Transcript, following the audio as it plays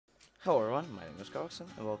Hello everyone, my name is KarliXon,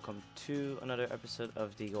 and welcome to another episode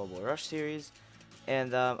of the Global Rush series.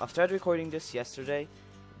 And I've tried recording this yesterday,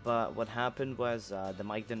 but what happened was the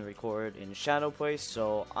mic didn't record in Shadow Play,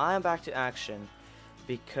 so I'm back to action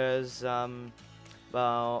because,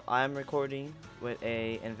 well, I'm recording with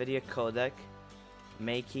a NVIDIA codec,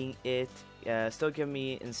 making it still give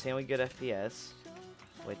me insanely good FPS,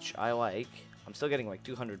 which I like. I'm still getting like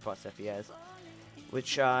 200 plus FPS,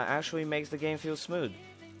 which actually makes the game feel smooth.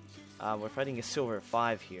 We're fighting a silver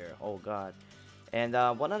 5 here. Oh god. And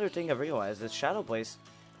one other thing I realized is Shadow Blaze,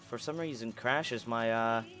 for some reason, crashes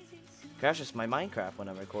my Minecraft when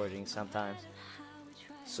I'm recording sometimes.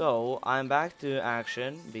 So I'm back to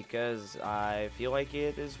action because I feel like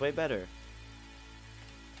it is way better.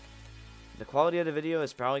 The quality of the video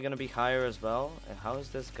is probably gonna be higher as well. And how is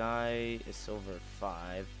this guy is silver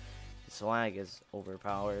 5? His lag is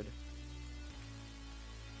overpowered.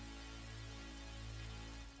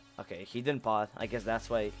 Okay, he didn't pot. I guess that's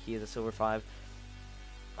why he is a silver 5.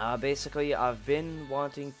 Basically, I've been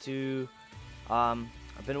wanting to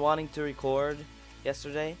record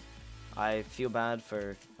yesterday. I feel bad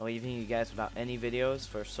for leaving you guys without any videos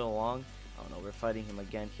for so long. Oh no, we're fighting him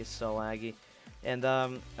again. He's so laggy. And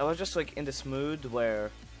I was just like in this mood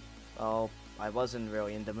where, well, I wasn't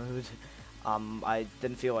really in the mood. I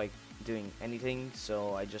didn't feel like doing anything,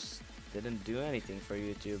 so I just didn't do anything for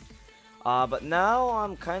YouTube. But now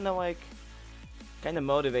I'm kind of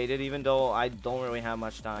motivated, even though I don't really have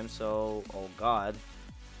much time. So, oh god,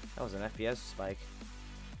 that was an FPS spike.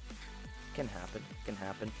 Can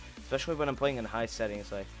happen, especially when I'm playing in high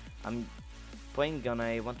settings. Like I'm playing on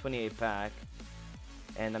a 128 pack,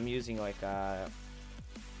 and I'm using like I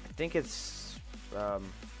think it's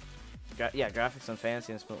graphics on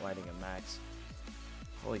fancy and smooth lighting at max.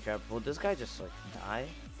 Holy crap! Will this guy just like die?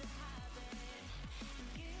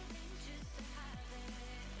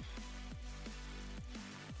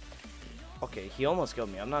 Okay, he almost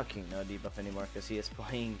killed me. I'm not King No debuff anymore because he is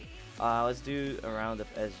playing. Let's do a round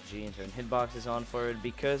of SG and turn hitboxes on for it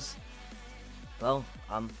because, well,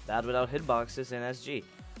 I'm bad without hitboxes in SG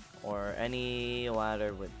or any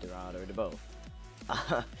ladder with the rod or the bow.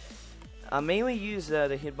 I mainly use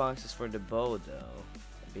the hitboxes for the bow though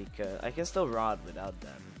because I can still rod without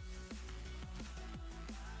them.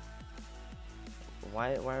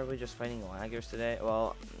 Why are we just fighting laggers today?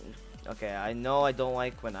 Well, okay, I know I don't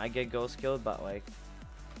like when I get ghost killed, but like,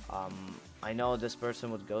 I know this person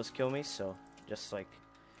would ghost kill me, so just like,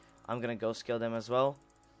 I'm gonna ghost kill them as well.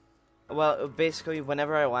 Well, basically,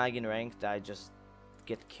 whenever I lag in ranked, I just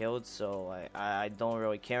get killed, so I don't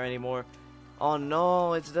really care anymore. Oh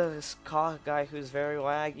no, it's this cock guy who's very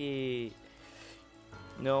laggy.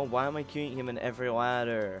 No, why am I queuing him in every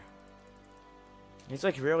ladder? He's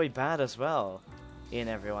like really bad as well in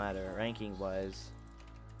every ladder, ranking wise.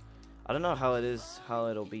 I don't know how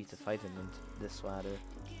it'll be to fight him in this ladder.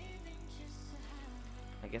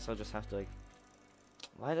 I guess I'll just have to like.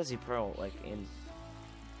 Why does he pro like in?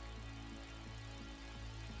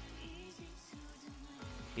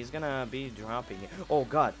 He's gonna be dropping. Oh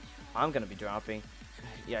god, I'm gonna be dropping.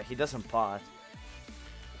 Yeah, he doesn't pot.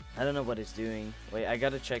 I don't know what he's doing. Wait, I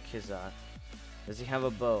gotta check his. Does he have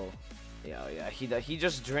a bow? Yeah, he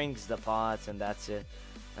just drinks the pots and that's it.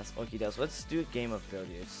 That's all he does. Let's do a game of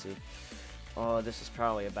billiards, see. Oh, this is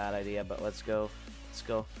probably a bad idea, but let's go. Let's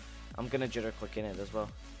go. I'm gonna jitter click in it as well.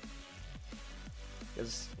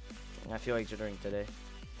 Because I feel like jittering today.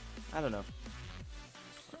 I don't know.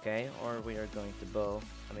 Okay, or we are going to bow.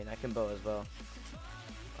 I mean, I can bow as well.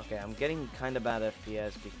 Okay, I'm getting kind of bad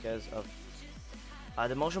FPS because of...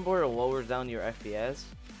 the motion blur lowers down your FPS.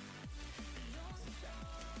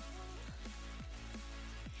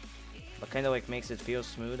 But kind of like makes it feel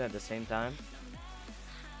smooth at the same time.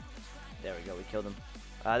 There we go, we killed him.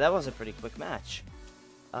 That was a pretty quick match.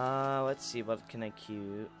 Let's see, what can I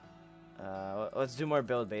queue? Let's do more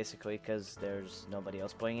build basically, because there's nobody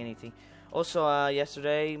else playing anything. Also,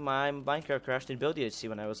 yesterday my Minecraft crashed in build UHC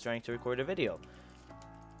when I was trying to record a video.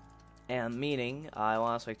 And meaning I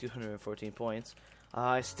lost like 214 points.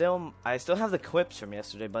 I still have the clips from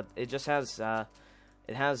yesterday, but it just has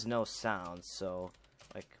it has no sound, so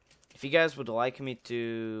like. If you guys would like me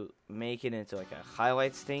to make it into like a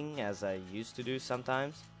highlights thing, as I used to do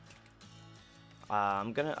sometimes,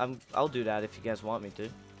 I'll do that if you guys want me to.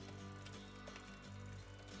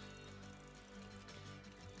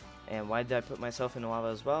 And why did I put myself in lava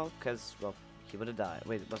as well? Because, well, he would have died.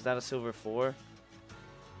 Wait, was that a silver 4?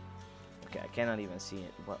 Okay, I cannot even see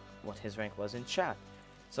it, what his rank was in chat.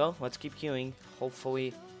 So let's keep queuing.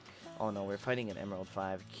 Hopefully, oh no, we're fighting an Emerald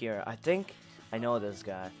 5. Kira, I think I know this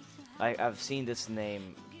guy. I've seen this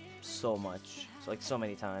name so much, like so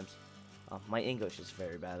many times. My English is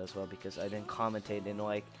very bad as well because I didn't commentate in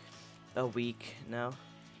like a week now.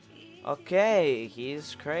 Okay,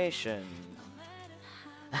 he's Croatian.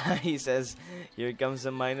 He says, "Here comes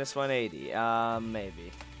a minus 180."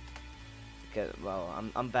 Maybe. Okay, well,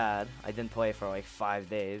 I'm bad. I didn't play for like 5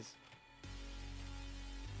 days.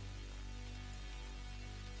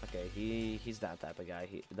 Okay, he's that type of guy.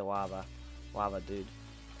 The lava dude.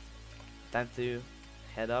 Time to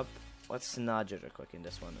head up. Let's not jitter quick in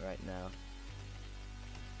this one right now.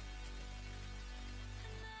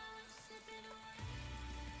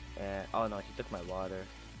 Oh no, he took my water.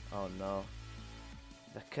 Oh no,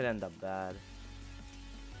 that could end up bad.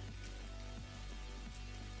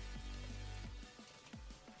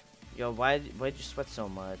 Yo, why'd you sweat so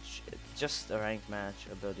much? It's just a ranked match,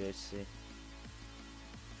 ability HC.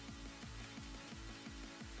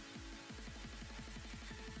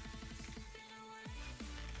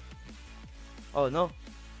 Oh no.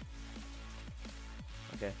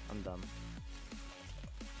 Okay, I'm dumb.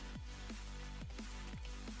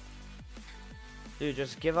 Dude,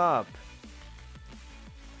 just give up.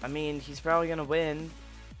 I mean, he's probably gonna win,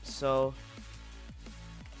 so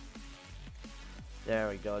there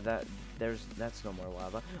we go. That's no more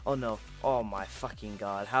lava. Oh no. Oh my fucking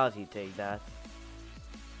god. How did he take that?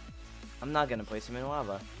 I'm not gonna place him in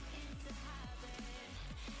lava.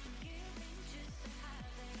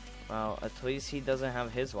 Well, at least he doesn't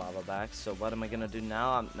have his lava back, so what am I gonna do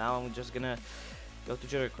now? I'm just gonna go to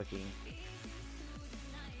jitter clicking.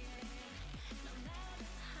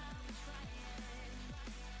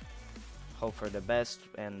 Hope for the best,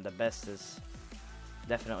 and the best is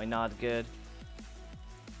definitely not good.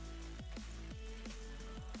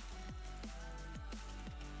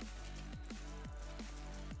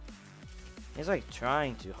 He's like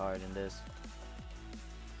trying too hard in this.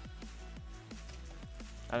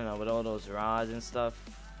 I don't know, with all those rods and stuff.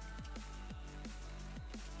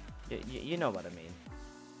 You know what I mean.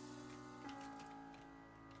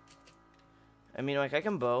 I mean, like, I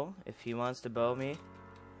can bow if he wants to bow me.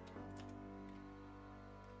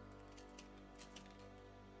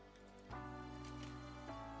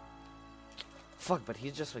 Fuck, but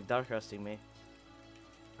he's just like dark rusting me.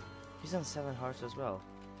 He's on 7 hearts as well.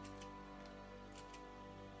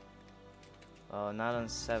 Oh, not on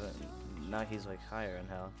 7. Now he's like higher in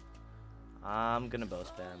hell. I'm gonna bow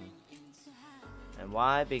spam. And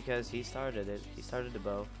why? Because he started it. He started the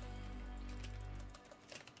bow.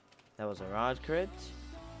 That was a rod crit.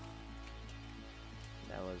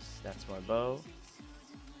 That's more bow.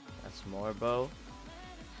 That's more bow.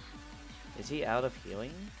 Is he out of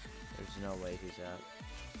healing? There's no way he's out.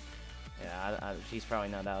 Yeah, he's probably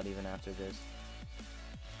not out even after this.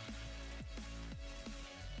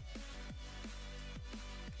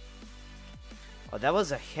 Oh, that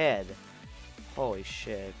was a head. Holy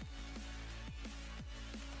shit.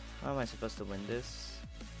 How am I supposed to win this?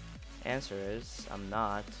 Answer is, I'm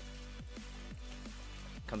not.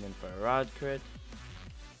 Come in for a rod crit.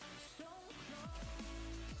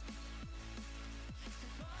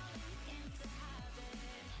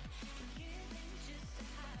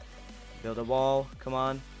 Build a wall, come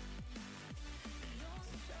on.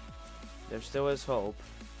 There still is hope.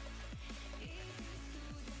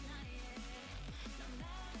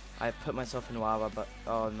 I put myself in lava, but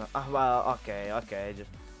oh no. Well, okay.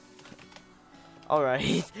 Just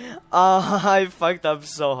alright. I fucked up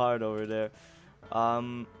so hard over there.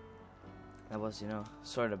 That was,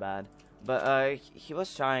 sort of bad. But he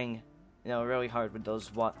was trying, really hard with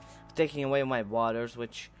those taking away my waters,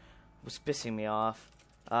 which was pissing me off.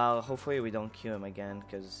 Hopefully we don't queue him again,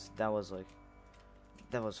 because that was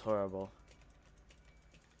horrible.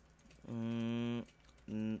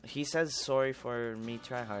 He says sorry for me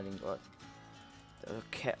tryharding, but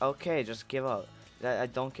okay, just give up. I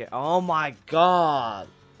don't care. Oh my god!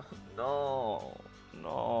 No,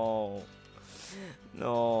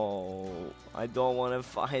 I don't want to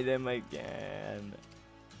fight him again.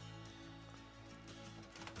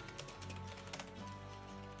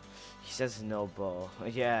 He says no bow.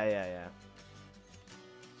 Yeah.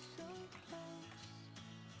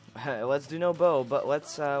 Let's do no bow, but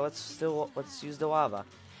let's use the lava.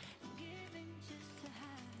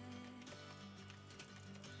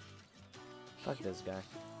 Fuck this guy.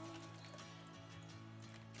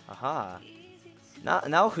 Aha.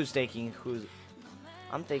 Now who's taking who's?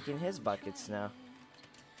 I'm taking his buckets now.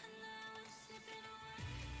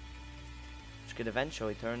 Which could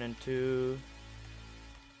eventually turn into.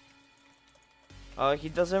 Oh, he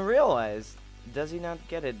doesn't realize. Does he not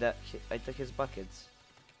get it that I took his buckets?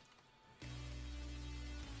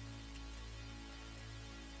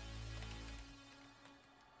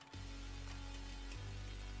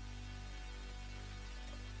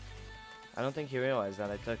 I don't think he realized that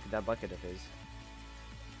I took that bucket of his.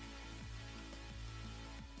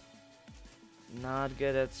 Not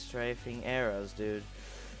good at strafing arrows, dude.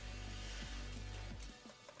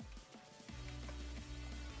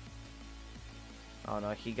 Oh no,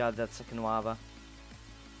 he got that second lava.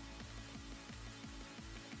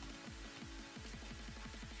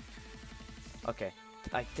 Okay,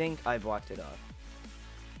 I think I blocked it off.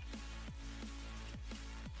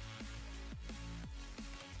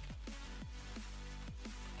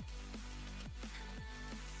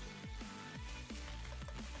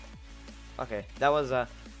 Okay, that was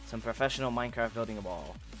some professional Minecraft building a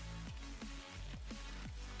wall.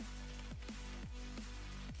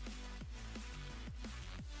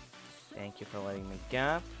 Thank you for letting me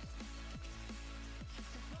gap.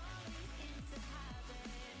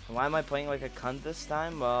 Why am I playing like a cunt this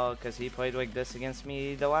time? Well, because he played like this against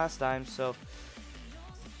me the last time, so...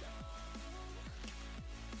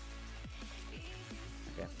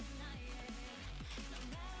 Okay.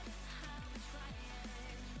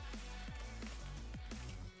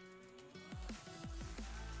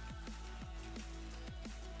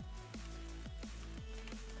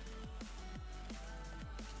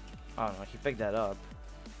 Oh no, he picked that up.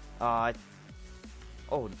 Oh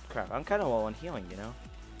crap, I'm kind of low on healing, you know?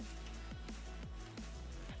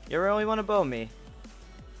 You really want to bow me?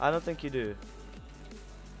 I don't think you do.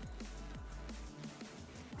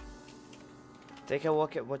 Take a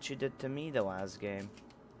look at what you did to me the last game.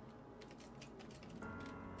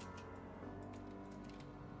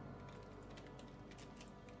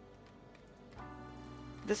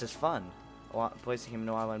 This is fun. Placing him in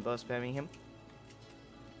a while and bow spamming him.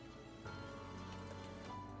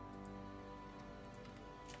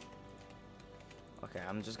 Okay,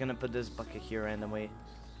 I'm just gonna put this bucket here randomly.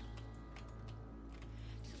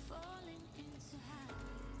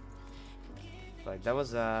 Like that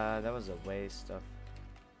was a waste of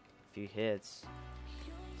a few hits.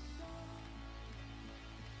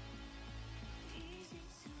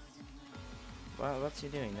 Well, what's he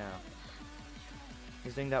doing now?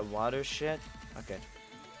 He's doing that water shit? Okay.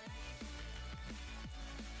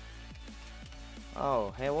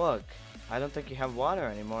 Oh, hey look. I don't think you have water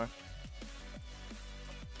anymore.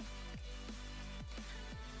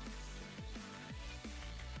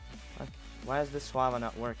 Why is this lava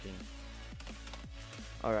not working?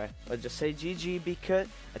 Alright, let's just say GG because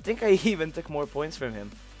I think I even took more points from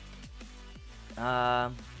him.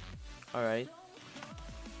 Alright.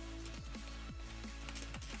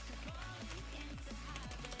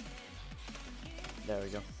 There we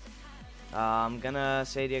go. I'm gonna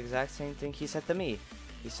say the exact same thing he said to me.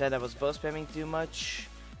 He said I was bow spamming too much,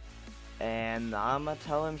 and I'm gonna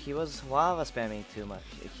tell him he was lava spamming too much.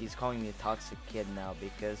 He's calling me a toxic kid now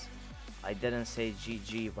because I didn't say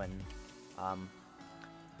GG when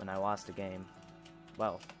I lost the game.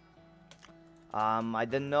 Well, I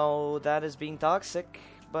didn't know that is being toxic,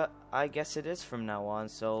 but I guess it is from now on.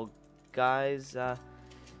 So, guys,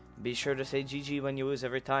 be sure to say GG when you lose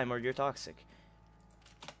every time, or you're toxic.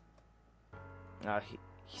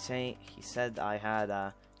 He said I had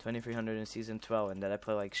 2300 in season 12 and that I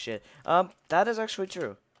play like shit. That is actually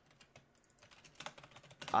true.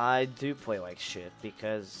 I do play like shit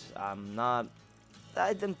because I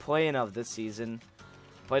didn't play enough this season.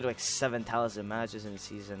 Played like 7,000 matches in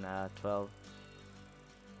season 12.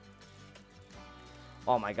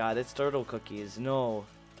 Oh my god, it's turtle cookies. No.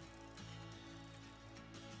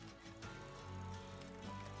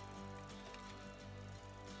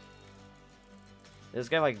 This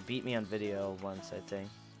guy like beat me on video once, I think.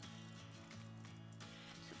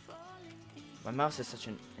 My mouse is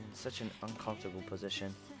in such an uncomfortable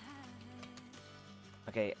position.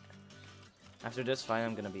 Okay. After this fight,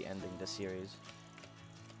 I'm gonna be ending the series.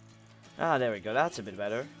 Ah, there we go. That's a bit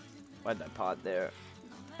better. Why'd that pot there?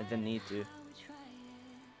 I didn't need to.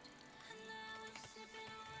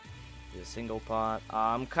 The single pot.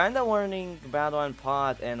 I'm kind of learning Badlion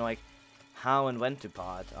pot and like how and when to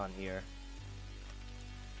pot on here.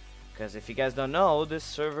 Because if you guys don't know, this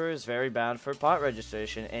server is very bad for pot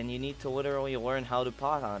registration, and you need to literally learn how to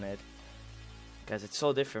pot on it. Because it's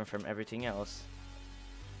so different from everything else.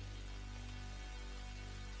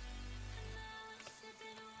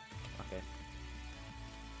 Okay.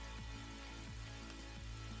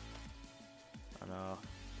 Oh no.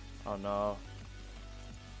 Oh no.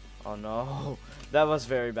 Oh no. That was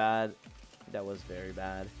very bad. That was very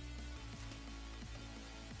bad.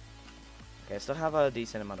 Okay, I still have a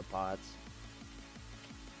decent amount of pots.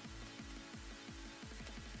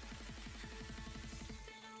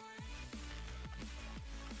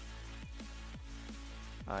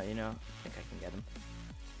 You know, I think I can get him.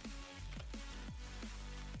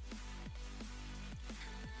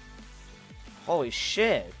 Holy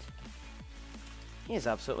shit. He is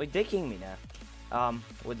absolutely dicking me now.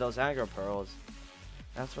 With those aggro pearls.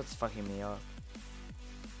 That's what's fucking me up.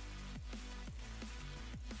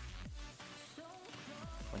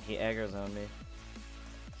 When he aggro's on me.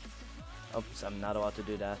 Oops, I'm not allowed to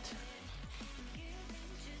do that.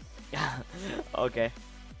 Okay.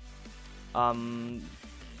 Don't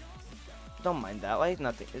mind that. Like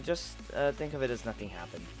nothing. Just think of it as nothing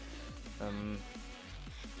happened.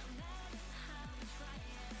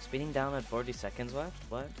 Speeding down at 40 seconds left?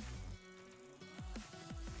 What?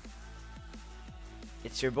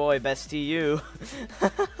 It's your boy, BestEU.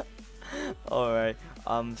 Alright.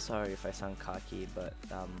 Sorry if I sound cocky, but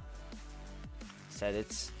said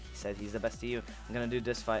he's the BestEU. I'm gonna do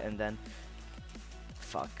this fight and then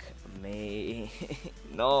fuck me.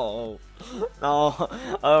 No. No.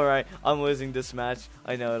 Alright, I'm losing this match.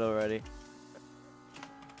 I know it already.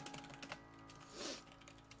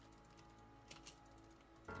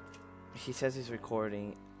 He says he's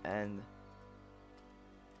recording and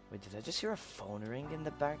wait, did I just hear a phone ring in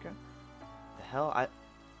the background? The hell?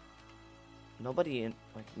 Nobody in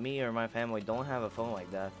like me or my family don't have a phone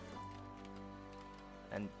like that.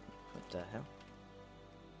 And what the hell?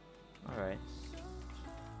 Alright.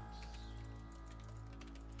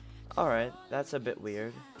 Alright, that's a bit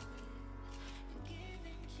weird.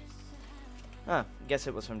 Huh, guess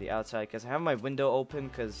it was from the outside because I have my window open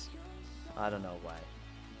because I don't know why.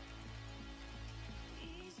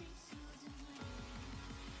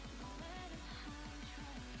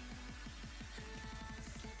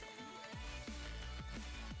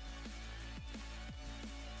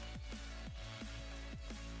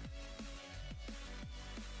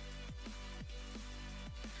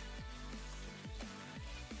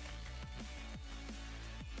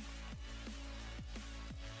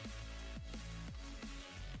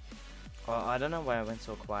 Well, I don't know why I went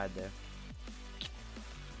so quiet there.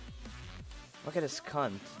 Look at this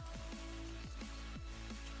cunt.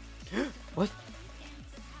 What?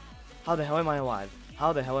 How the hell am I alive?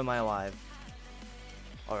 How the hell am I alive?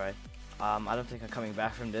 Alright. I don't think I'm coming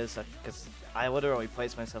back from this because I literally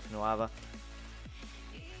placed myself in lava.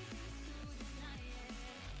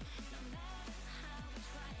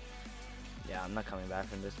 Yeah, I'm not coming back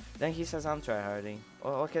from this. Then he says I'm tryharding.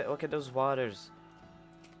 Oh, look at those waters.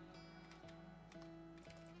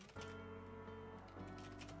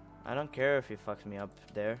 I don't care if you fucked me up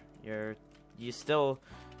there. You still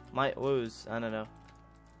might lose. I don't know.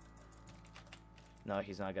 No,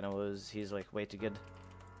 he's not gonna lose. He's like way too good.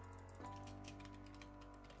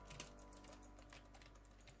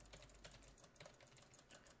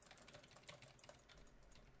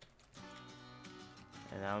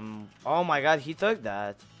 And oh my god, he took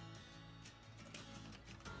that.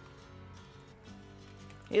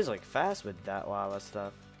 He's like fast with that lava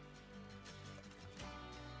stuff.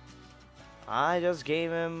 I just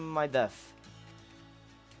gave him my death.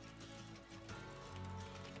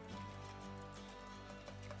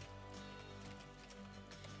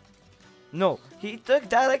 No, he took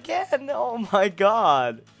that again. Oh my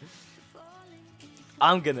god.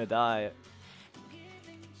 I'm gonna die.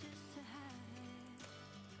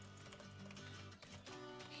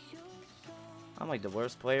 I'm like the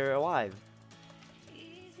worst player alive.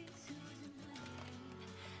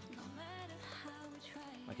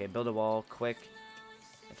 Okay, build a wall, quick.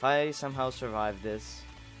 If I somehow survive this,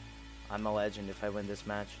 I'm a legend if I win this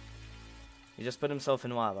match. He just put himself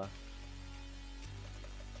in lava.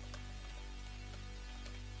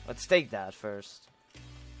 Let's take that first.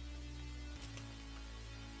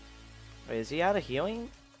 Wait, is he out of healing?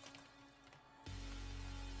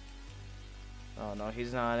 Oh no,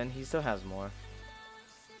 he's not, and he still has more.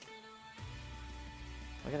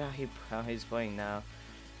 Look at how he's playing now.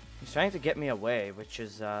 He's trying to get me away, which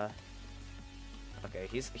is okay,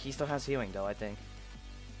 he still has healing though, I think.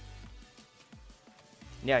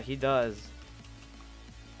 Yeah, he does.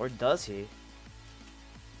 Or does he?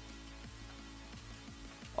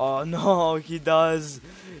 Oh no, he does.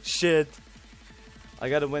 Shit. I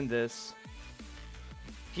gotta win this.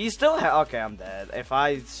 He still okay, I'm dead. If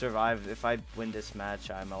I survive, if I win this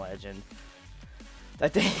match, I'm a legend. I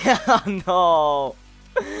think no.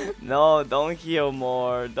 No, don't heal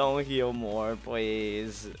more. Don't heal more,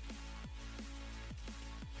 please.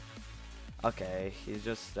 Okay, he's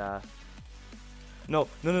just no,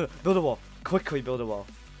 build a wall. Quickly build a wall.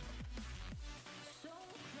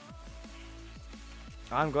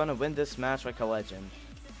 I'm gonna win this match like a legend.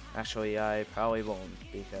 Actually, I probably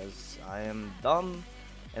won't because I am dumb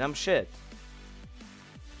and I'm shit.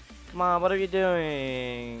 Come on, what are you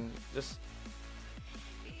doing? Just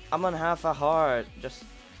I'm on half a heart. Just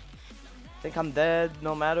think I'm dead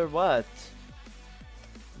no matter what.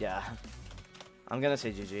 yeah. I'm gonna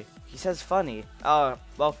say GG. He says funny. Well,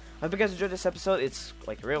 I hope you guys enjoyed this episode. It's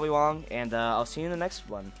like really long, and I'll see you in the next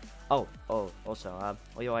one. Also,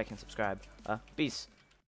 leave a like and subscribe. Peace.